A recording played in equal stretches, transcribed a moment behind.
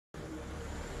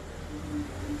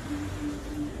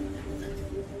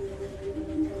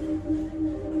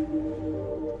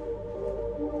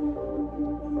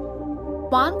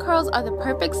Wand curls are the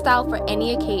perfect style for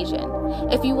any occasion.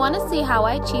 If you want to see how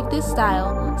I achieve this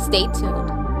style, stay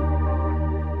tuned.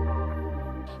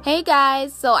 Hey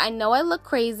guys, so I know I look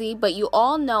crazy, but you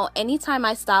all know anytime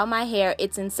I style my hair,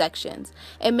 it's in sections.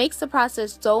 It makes the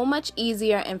process so much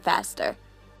easier and faster.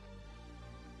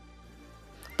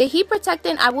 The heat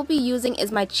protectant I will be using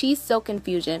is my Cheese Silk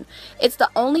Infusion. It's the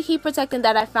only heat protectant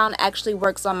that I found actually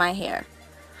works on my hair.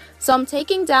 So I'm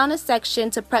taking down a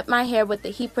section to prep my hair with the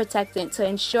heat protectant to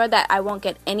ensure that I won't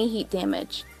get any heat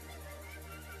damage.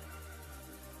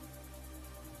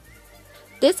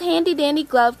 This handy dandy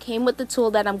glove came with the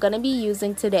tool that I'm going to be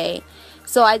using today.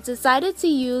 So I decided to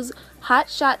use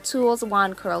Hot Shot Tools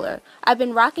Wand Curler. I've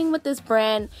been rocking with this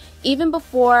brand even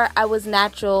before I was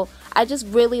natural. I just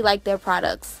really like their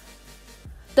products.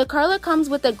 The curler comes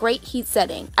with a great heat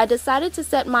setting. I decided to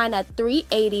set mine at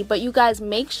 380, but you guys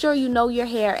make sure you know your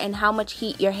hair and how much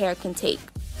heat your hair can take.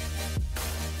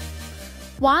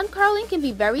 Wand curling can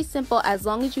be very simple as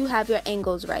long as you have your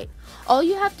angles right. All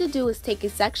you have to do is take a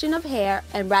section of hair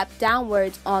and wrap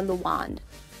downwards on the wand.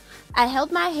 I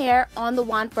held my hair on the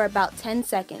wand for about 10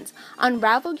 seconds.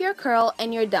 Unravel your curl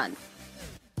and you're done.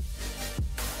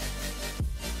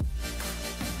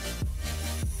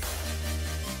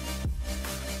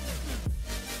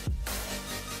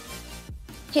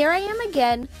 Here I am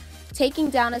again, taking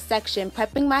down a section,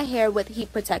 prepping my hair with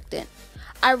heat protectant.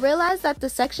 I realized that the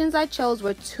sections I chose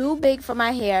were too big for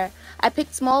my hair. I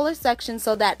picked smaller sections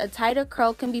so that a tighter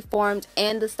curl can be formed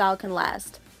and the style can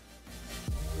last.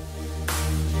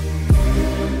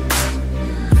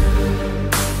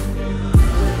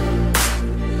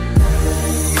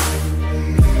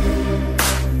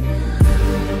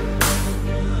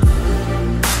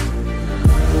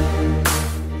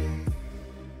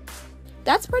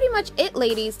 That's pretty much it,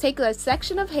 ladies. Take a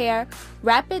section of hair,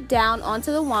 wrap it down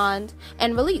onto the wand,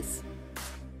 and release.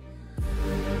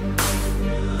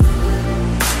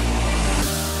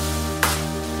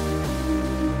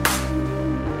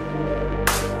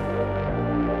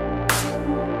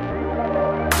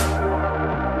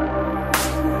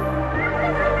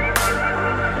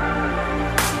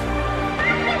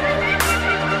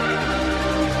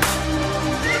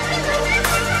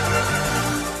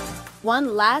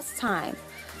 One last time.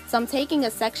 So I'm taking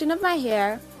a section of my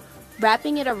hair,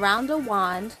 wrapping it around the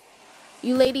wand.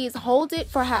 You ladies hold it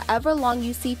for however long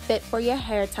you see fit for your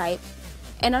hair type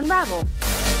and unravel.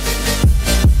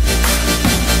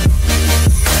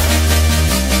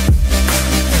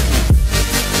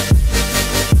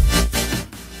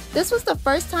 This was the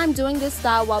first time doing this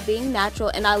style while being natural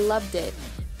and I loved it.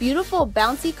 Beautiful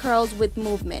bouncy curls with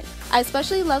movement. I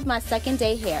especially love my second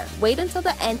day hair. Wait until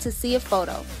the end to see a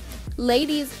photo.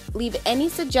 Ladies, leave any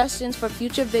suggestions for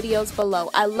future videos below.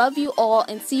 I love you all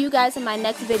and see you guys in my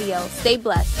next video. Stay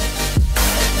blessed.